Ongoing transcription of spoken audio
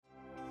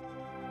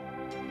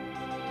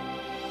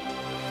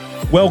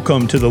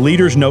Welcome to the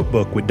Leader's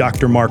Notebook with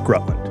Dr. Mark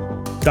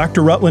Rutland.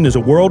 Dr. Rutland is a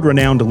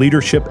world-renowned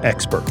leadership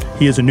expert.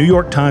 He is a New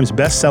York Times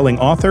best-selling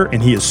author,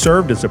 and he has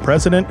served as the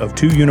president of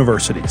 2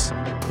 universities.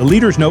 The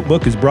Leader's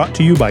Notebook is brought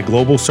to you by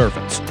Global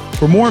Servants.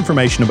 For more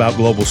information about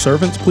Global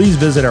Servants, please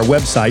visit our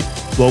website,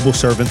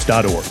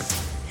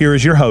 globalservants.org. Here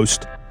is your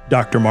host,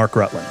 Dr. Mark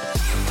Rutland.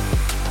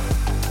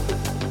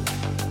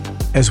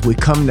 As we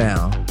come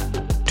now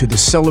to the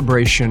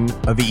celebration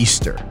of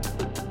Easter,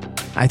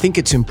 I think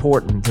it's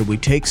important that we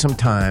take some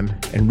time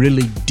and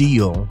really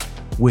deal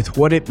with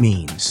what it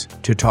means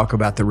to talk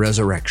about the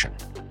resurrection.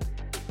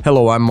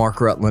 Hello, I'm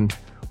Mark Rutland.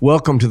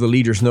 Welcome to the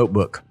Leader's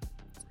Notebook.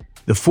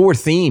 The 4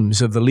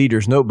 themes of the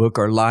Leader's Notebook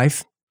are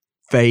life,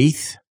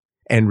 faith,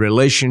 and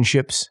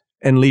relationships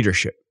and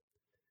leadership.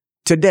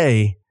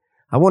 Today,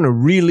 I want to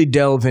really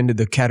delve into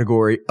the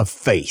category of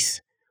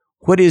faith.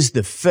 What is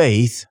the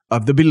faith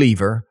of the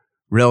believer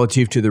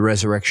relative to the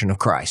resurrection of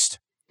Christ?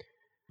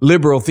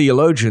 Liberal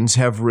theologians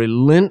have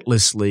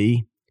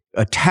relentlessly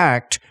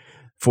attacked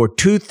for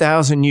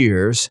 2,000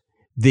 years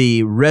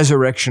the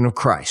resurrection of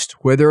Christ,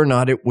 whether or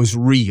not it was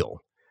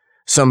real.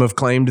 Some have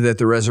claimed that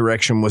the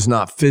resurrection was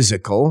not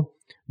physical,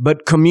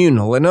 but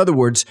communal. In other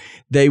words,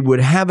 they would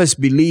have us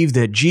believe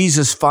that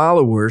Jesus'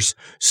 followers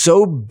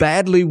so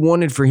badly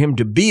wanted for him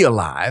to be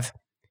alive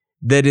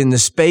that in the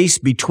space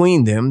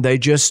between them, they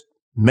just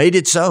made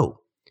it so.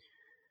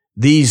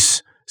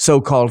 These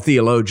so-called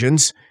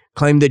theologians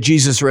claim that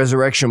Jesus'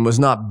 resurrection was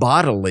not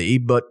bodily,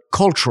 but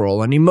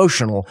cultural and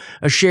emotional,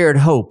 a shared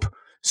hope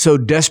so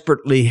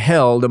desperately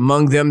held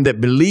among them that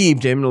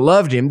believed him,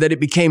 loved him, that it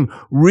became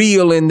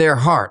real in their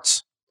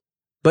hearts,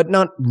 but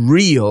not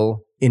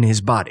real in his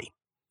body.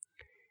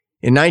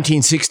 In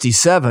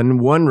 1967,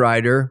 one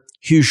writer,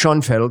 Hugh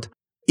Schonfeld,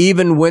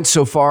 even went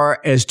so far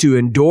as to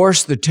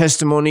endorse the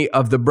testimony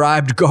of the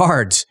bribed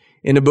guards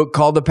in a book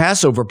called The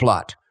Passover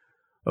Plot.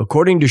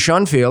 According to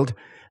Schonfeld,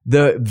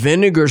 the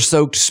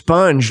vinegar-soaked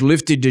sponge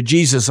lifted to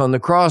Jesus on the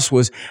cross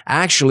was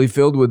actually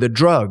filled with a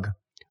drug,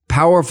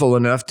 powerful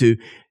enough to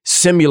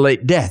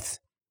simulate death.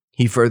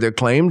 He further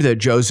claimed that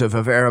Joseph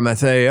of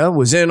Arimathea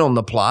was in on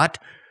the plot,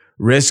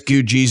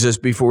 rescued Jesus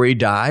before he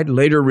died,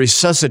 later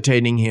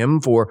resuscitating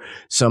him for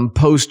some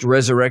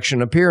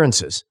post-resurrection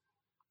appearances.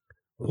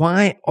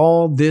 Why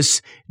all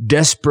this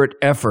desperate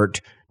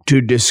effort to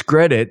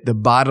discredit the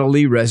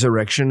bodily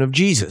resurrection of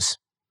Jesus?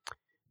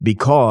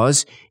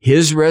 Because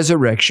his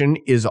resurrection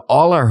is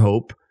all our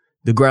hope,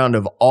 the ground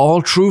of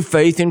all true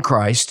faith in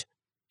Christ.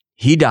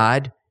 He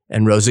died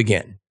and rose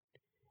again.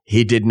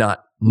 He did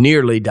not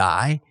nearly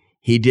die.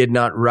 He did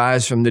not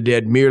rise from the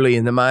dead merely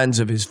in the minds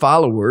of his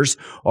followers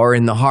or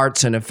in the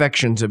hearts and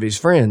affections of his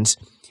friends.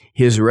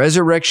 His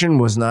resurrection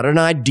was not an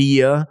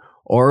idea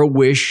or a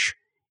wish.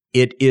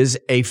 It is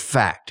a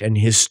fact, an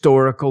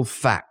historical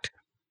fact.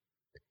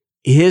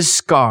 His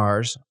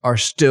scars are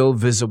still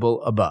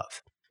visible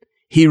above.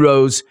 He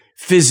rose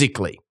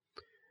physically.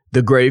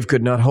 The grave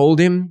could not hold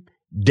him.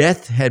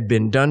 Death had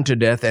been done to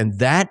death, and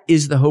that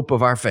is the hope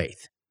of our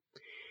faith.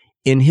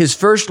 In his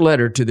first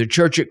letter to the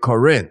church at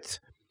Corinth,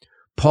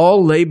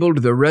 Paul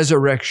labeled the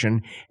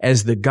resurrection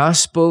as the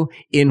gospel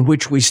in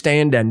which we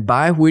stand and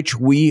by which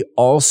we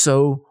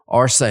also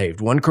are saved.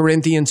 1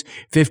 Corinthians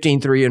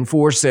 15:3 and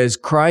 4 says,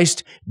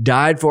 Christ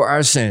died for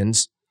our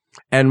sins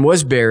and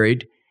was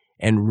buried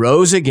and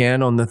rose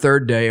again on the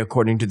 3rd day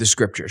according to the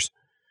Scriptures.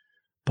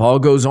 Paul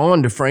goes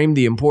on to frame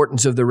the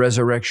importance of the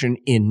resurrection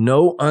in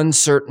no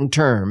uncertain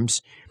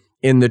terms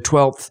in the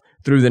 12th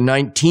through the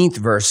 19th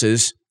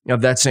verses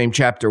of that same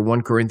chapter,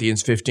 1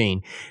 Corinthians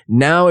 15.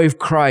 Now if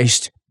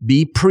Christ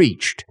be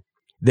preached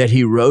that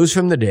he rose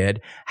from the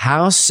dead,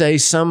 how say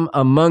some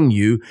among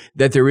you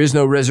that there is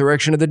no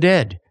resurrection of the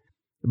dead?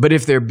 But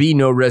if there be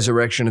no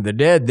resurrection of the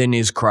dead, then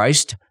is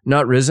Christ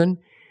not risen?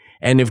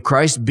 And if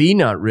Christ be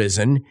not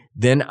risen,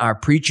 then our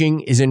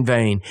preaching is in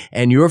vain,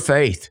 and your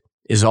faith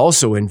is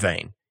also in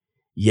vain.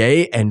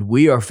 Yea, and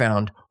we are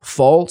found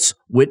false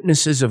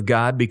witnesses of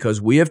God, because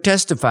we have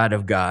testified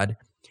of God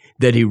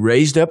that he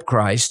raised up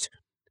Christ,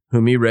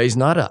 whom he raised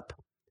not up.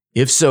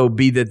 If so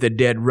be that the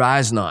dead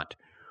rise not.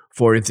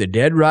 For if the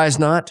dead rise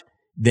not,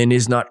 then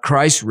is not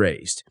Christ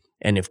raised.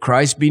 And if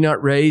Christ be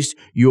not raised,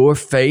 your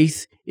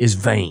faith is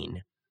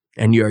vain,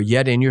 and you are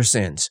yet in your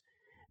sins.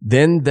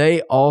 Then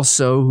they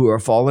also who are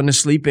fallen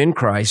asleep in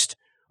Christ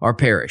are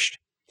perished.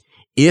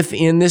 If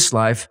in this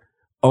life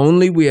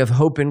only we have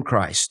hope in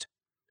Christ,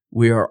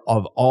 we are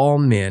of all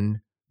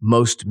men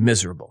most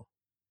miserable.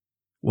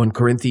 1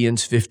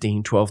 Corinthians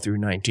 15:12 through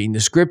 19.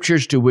 The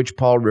scriptures to which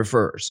Paul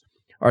refers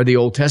are the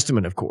Old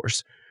Testament, of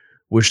course,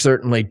 which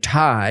certainly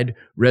tied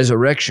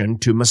resurrection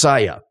to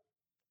Messiah.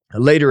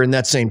 Later in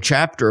that same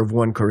chapter of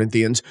 1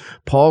 Corinthians,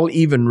 Paul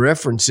even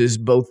references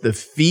both the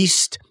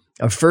Feast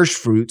of First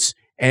Fruits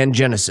and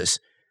Genesis.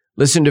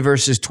 Listen to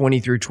verses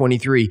 20 through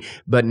 23.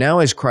 But now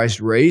is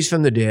Christ raised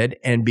from the dead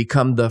and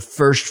become the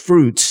first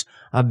fruits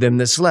of them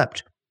that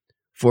slept.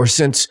 For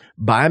since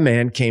by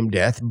man came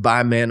death,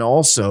 by man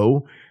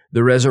also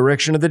the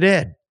resurrection of the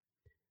dead.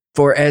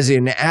 For as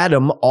in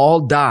Adam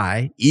all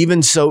die,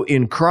 even so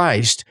in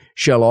Christ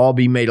shall all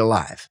be made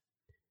alive.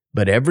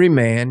 but every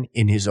man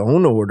in his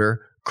own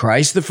order,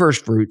 Christ the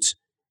firstfruits,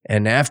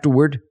 and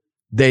afterward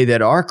they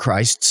that are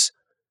Christ's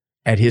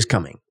at his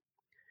coming.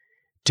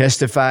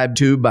 Testified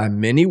to by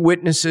many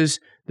witnesses,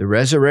 the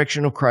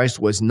resurrection of Christ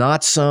was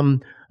not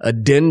some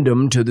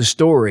addendum to the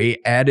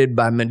story added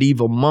by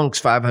medieval monks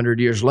 500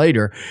 years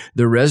later.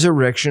 The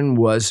resurrection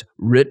was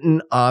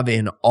written of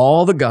in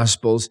all the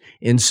Gospels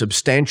in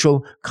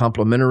substantial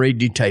complementary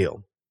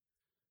detail.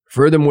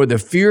 Furthermore, the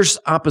fierce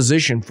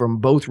opposition from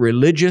both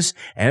religious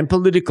and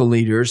political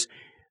leaders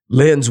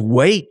lends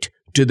weight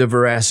to the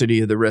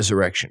veracity of the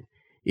resurrection.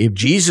 If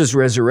Jesus'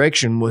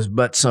 resurrection was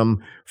but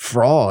some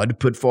fraud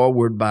put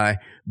forward by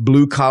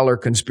blue-collar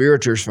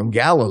conspirators from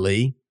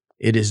Galilee,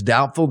 it is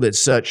doubtful that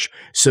such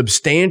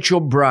substantial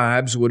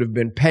bribes would have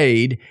been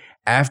paid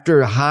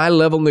after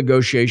high-level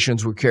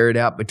negotiations were carried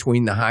out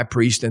between the high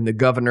priest and the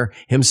governor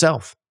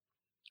himself.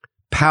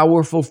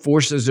 Powerful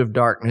forces of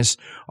darkness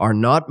are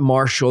not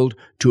marshaled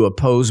to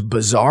oppose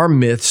bizarre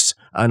myths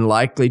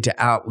unlikely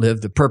to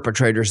outlive the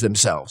perpetrators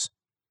themselves.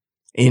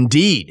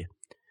 Indeed,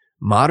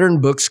 modern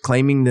books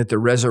claiming that the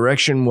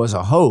resurrection was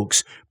a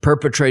hoax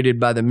perpetrated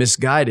by the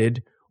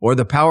misguided or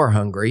the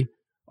power-hungry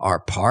are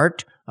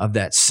part of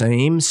that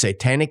same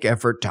satanic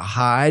effort to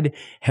hide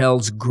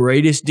hell's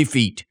greatest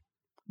defeat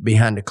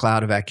behind a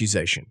cloud of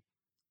accusation.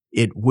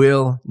 It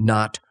will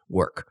not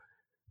work.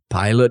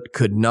 Pilate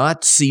could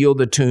not seal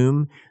the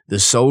tomb. The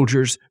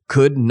soldiers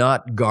could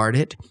not guard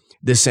it.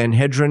 The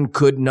Sanhedrin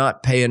could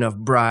not pay enough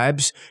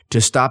bribes to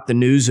stop the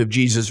news of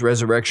Jesus'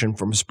 resurrection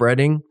from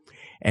spreading.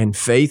 And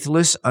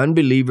faithless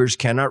unbelievers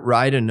cannot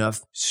write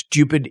enough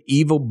stupid,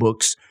 evil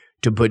books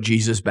to put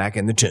Jesus back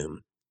in the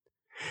tomb.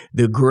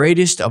 The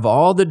greatest of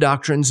all the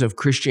doctrines of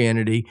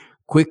Christianity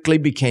quickly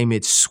became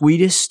its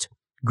sweetest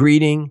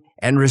greeting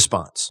and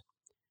response.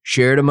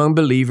 Shared among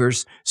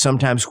believers,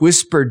 sometimes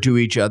whispered to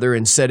each other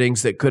in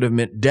settings that could have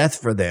meant death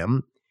for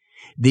them,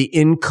 the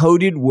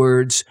encoded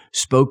words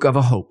spoke of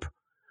a hope,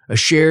 a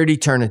shared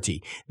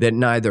eternity that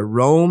neither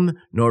Rome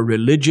nor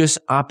religious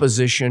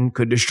opposition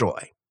could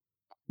destroy.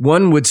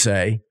 One would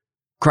say,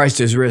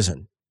 Christ is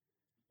risen,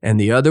 and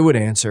the other would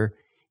answer,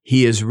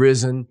 He is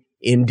risen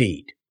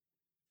indeed.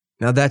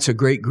 Now that's a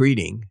great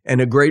greeting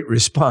and a great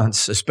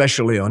response,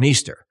 especially on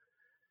Easter.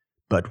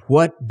 But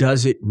what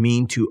does it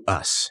mean to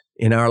us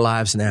in our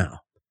lives now?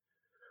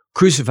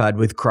 Crucified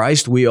with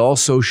Christ, we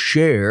also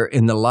share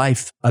in the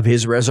life of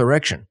His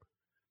resurrection.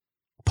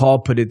 Paul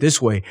put it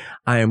this way,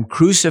 I am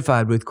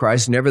crucified with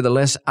Christ,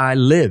 nevertheless I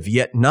live,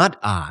 yet not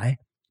I,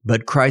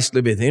 but Christ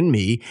liveth in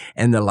me,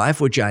 and the life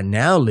which I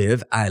now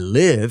live, I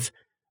live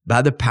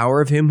by the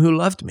power of Him who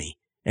loved me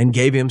and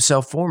gave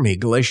Himself for me,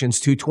 Galatians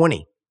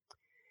 2:20.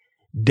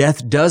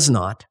 Death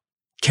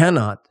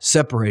cannot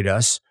separate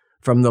us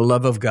from the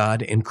love of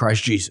God in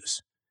Christ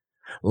Jesus.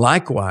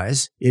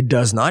 Likewise, it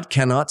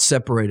cannot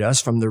separate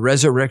us from the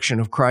resurrection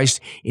of Christ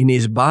in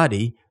His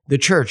body, the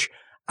church.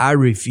 I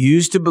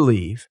refuse to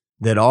believe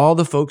that all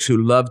the folks who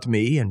loved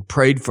me and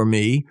prayed for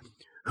me,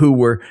 who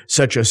were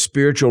such a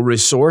spiritual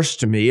resource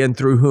to me and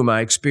through whom I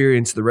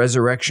experienced the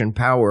resurrection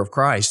power of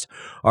Christ,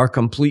 are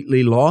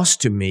completely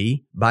lost to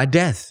me by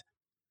death.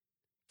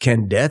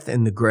 Can death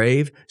and the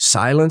grave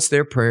silence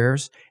their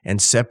prayers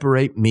and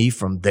separate me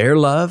from their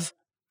love?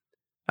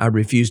 I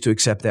refuse to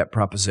accept that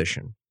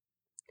proposition.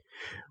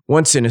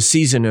 Once in a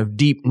season of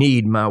deep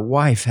need, my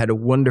wife had a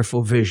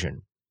wonderful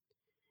vision.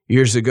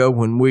 Years ago,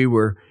 when we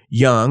were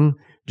young,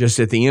 just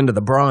at the end of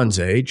the Bronze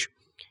Age,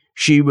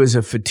 she was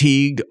a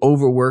fatigued,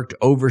 overworked,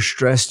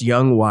 overstressed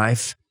young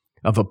wife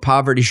of a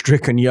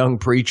poverty-stricken young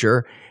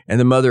preacher and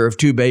the mother of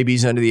 2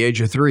 babies under the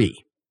age of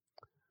 3.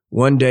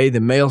 One day, the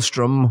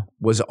maelstrom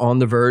was on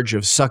the verge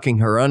of sucking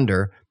her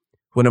under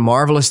when a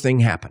marvelous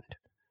thing happened.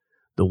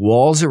 The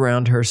walls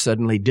around her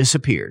suddenly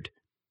disappeared,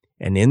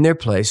 and in their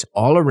place,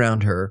 all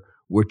around her,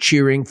 were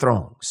cheering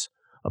throngs,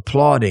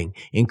 applauding,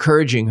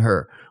 encouraging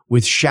her.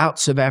 With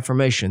shouts of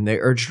affirmation, they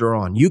urged her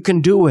on. You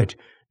can do it.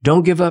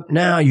 Don't give up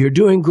now. You're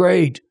doing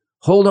great.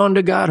 Hold on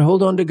to God.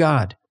 Hold on to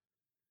God.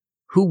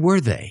 Who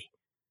were they?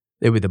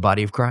 They were the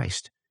body of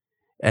Christ.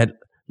 At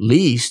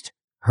least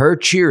her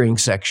cheering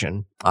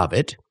section of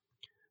it.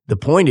 The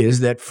point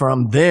is that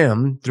from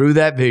them, through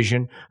that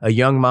vision, a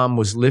young mom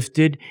was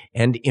lifted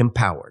and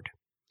empowered.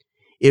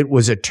 It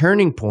was a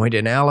turning point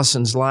in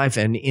Allison's life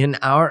and in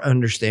our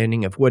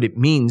understanding of what it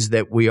means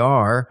that we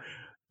are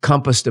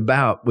compassed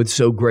about with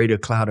so great a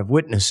cloud of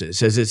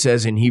witnesses, as it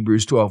says in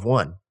Hebrews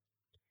 12:1.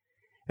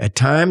 At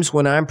times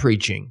when I'm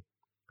preaching,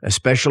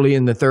 especially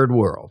in the third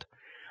world,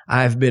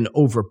 I have been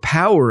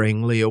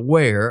overpoweringly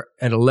aware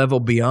at a level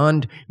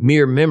beyond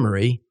mere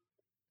memory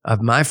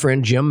of my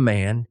friend Jim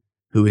Mann,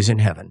 who is in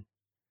heaven.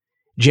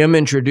 Jim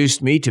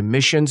introduced me to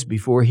missions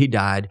before he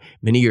died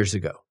many years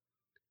ago.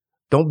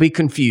 Don't be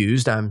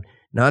confused. I'm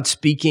not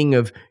speaking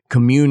of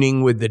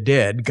communing with the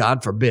dead,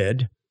 God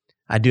forbid.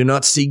 I do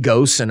not see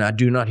ghosts and I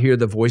do not hear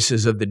the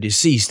voices of the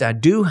deceased. I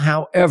do,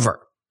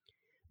 however,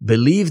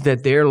 believe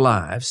that their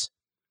lives,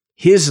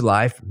 his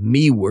life,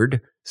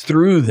 meward,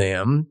 through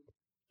them,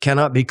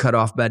 cannot be cut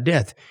off by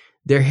death.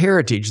 Their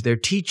heritage, their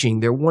teaching,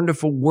 their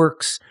wonderful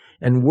works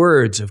and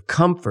words of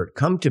comfort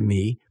come to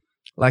me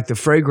like the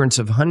fragrance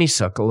of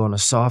honeysuckle on a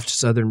soft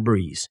southern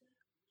breeze.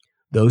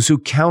 Those who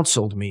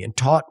counseled me and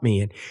taught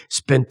me and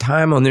spent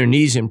time on their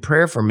knees in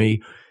prayer for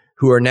me,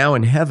 who are now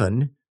in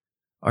heaven,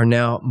 are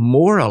now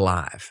more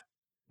alive,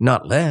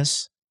 not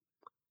less.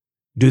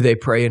 Do they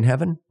pray in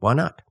heaven? Why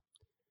not?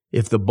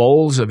 If the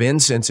bowls of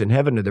incense in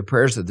heaven are the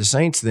prayers of the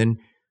saints, then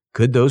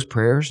could those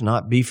prayers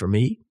not be for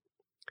me?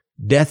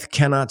 Death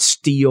cannot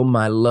steal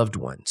my loved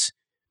ones.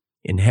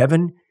 In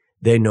heaven,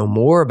 they know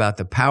more about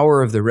the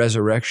power of the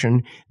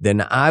resurrection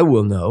than I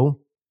will know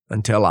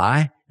until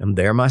I am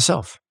there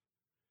myself.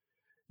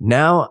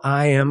 Now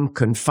I am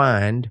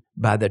confined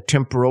by the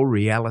temporal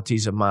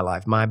realities of my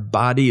life. My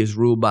body is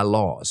ruled by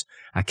laws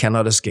I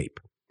cannot escape.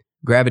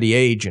 Gravity,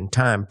 age, and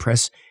time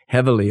press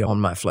heavily on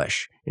my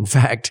flesh. In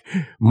fact,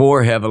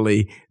 more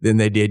heavily than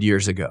they did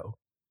years ago.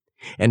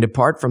 And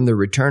apart from the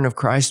return of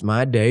Christ,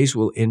 my days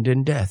will end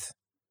in death.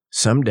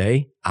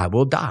 Someday I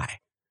will die.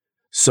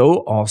 So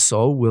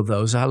also will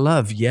those I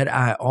love. Yet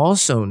I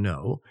also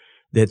know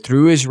that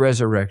through His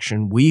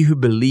resurrection, we who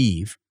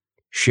believe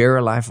share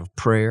a life of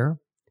prayer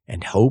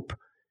and hope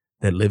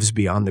that lives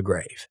beyond the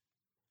grave.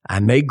 I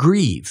may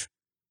grieve,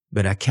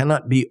 but I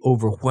cannot be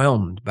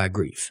overwhelmed by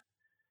grief.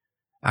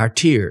 Our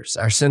tears,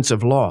 our sense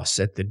of loss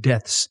at the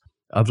deaths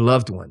of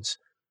loved ones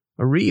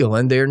are real,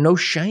 and they're no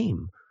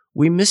shame.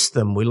 We miss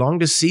them. We long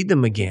to see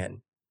them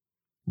again.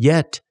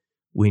 Yet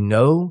we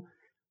know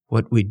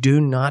what we do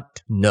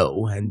not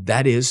know, and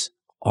that is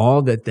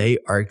all that they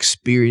are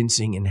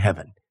experiencing in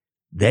heaven.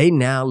 They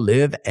now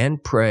live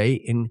and pray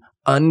in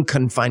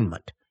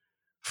unconfinement,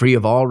 free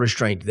of all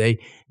restraint. They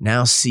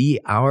now see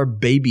our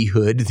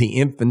babyhood, the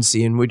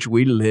infancy in which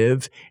we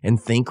live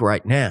and think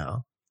right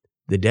now.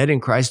 The dead in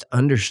Christ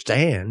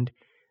understand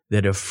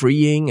that a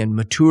freeing and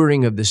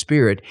maturing of the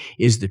Spirit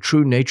is the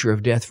true nature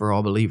of death for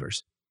all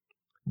believers.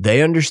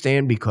 They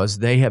understand because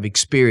they have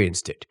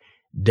experienced it.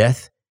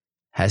 Death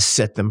has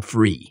set them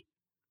free.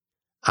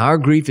 Our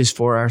grief is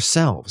for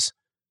ourselves,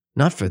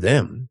 not for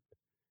them.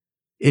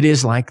 It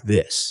is like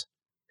this.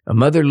 A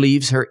mother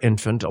leaves her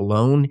infant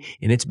alone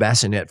in its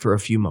bassinet for a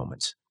few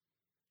moments.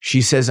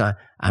 She says,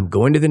 I'm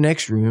going to the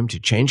next room to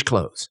change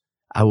clothes.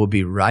 I will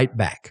be right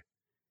back.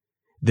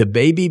 The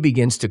baby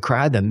begins to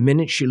cry the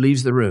minute she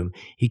leaves the room.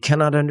 He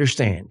cannot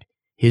understand.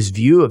 His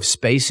view of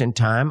space and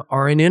time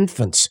are an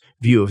infant's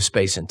view of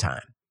space and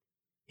time.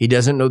 He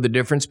doesn't know the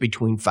difference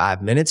between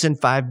 5 minutes and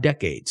 5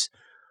 decades.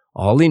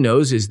 All he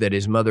knows is that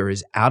his mother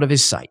is out of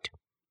his sight.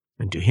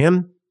 And to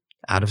him,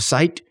 out of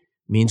sight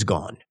means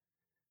gone.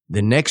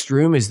 The next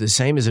room is the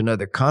same as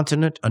another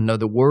continent,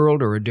 another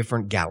world, or a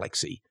different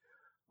galaxy.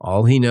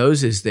 All he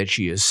knows is that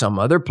she is some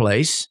other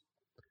place,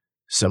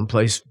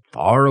 someplace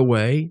far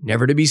away,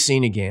 never to be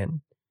seen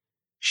again.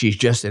 She's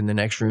just in the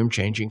next room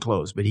changing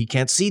clothes, but he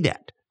can't see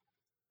that.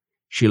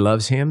 She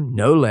loves him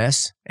no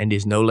less and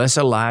is no less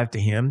alive to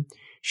him.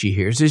 She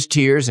hears his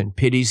tears and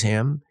pities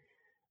him,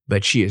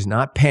 but she is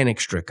not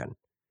panic-stricken.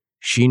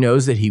 She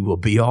knows that he will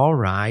be all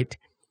right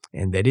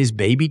and that his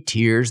baby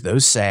tears, though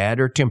sad,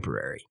 are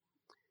temporary.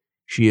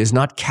 She is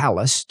not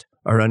calloused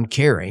or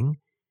uncaring.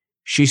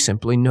 She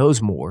simply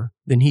knows more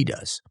than he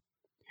does.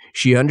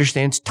 She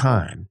understands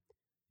time,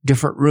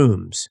 different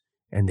rooms,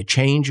 and the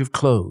change of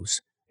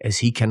clothes as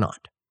he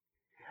cannot.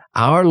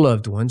 Our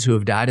loved ones who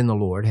have died in the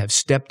Lord have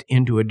stepped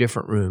into a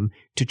different room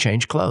to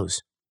change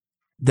clothes.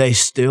 They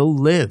still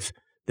live.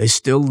 They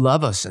still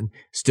love us and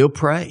still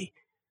pray.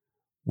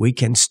 We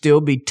can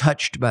still be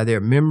touched by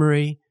their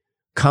memory,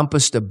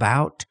 compassed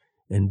about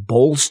and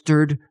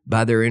bolstered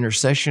by their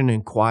intercession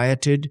and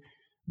quieted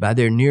by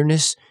their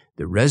nearness.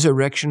 The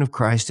resurrection of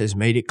Christ has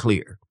made it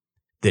clear.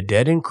 The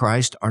dead in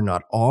Christ are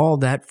not all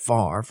that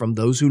far from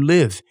those who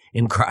live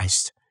in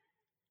Christ.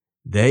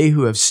 They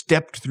who have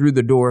stepped through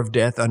the door of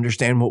death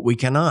understand what we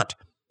cannot.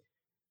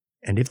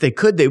 And if they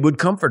could, they would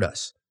comfort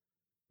us.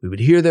 We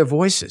would hear their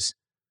voices.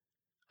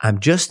 I'm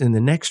just in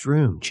the next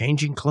room,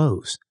 changing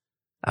clothes.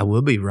 I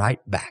will be right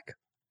back.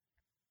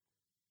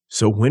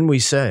 So when we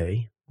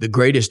say the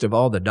greatest of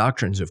all the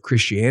doctrines of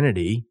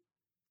Christianity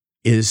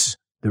is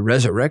the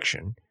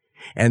resurrection,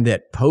 and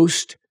that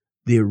post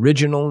the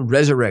original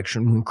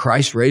resurrection, when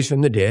Christ raised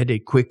from the dead,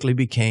 it quickly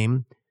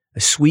became a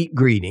sweet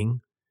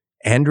greeting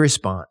and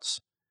response.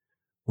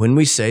 When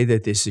we say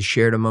that this is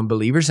shared among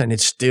believers, and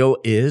it still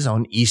is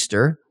on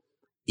Easter,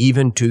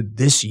 even to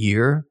this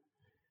year,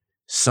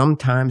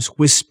 sometimes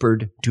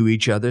whispered to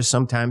each other,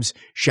 sometimes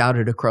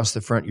shouted across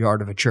the front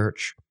yard of a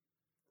church.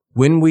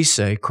 When we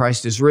say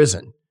Christ is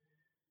risen,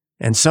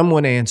 and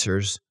someone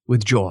answers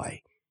with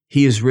joy,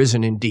 He is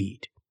risen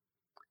indeed,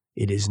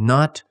 it is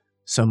not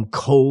some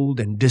cold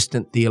and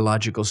distant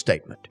theological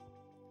statement.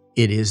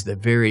 It is the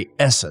very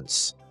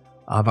essence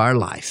of our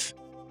life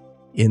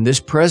in this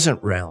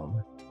present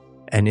realm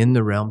and in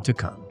the realm to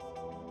come.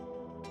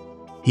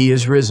 He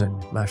is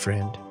risen, my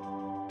friend.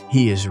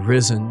 He is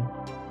risen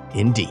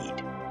indeed.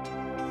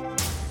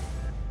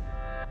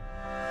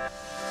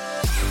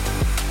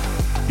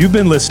 You've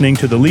been listening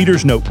to The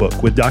Leader's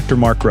Notebook with Dr.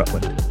 Mark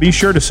Rutland. Be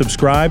sure to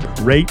subscribe,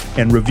 rate,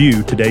 and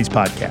review today's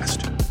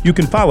podcast. You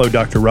can follow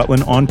Dr.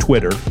 Rutland on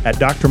Twitter at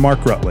Dr.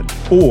 Mark Rutland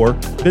or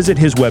visit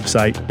his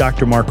website,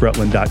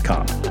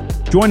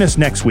 drmarkrutland.com. Join us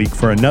next week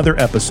for another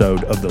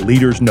episode of The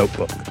Leader's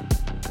Notebook.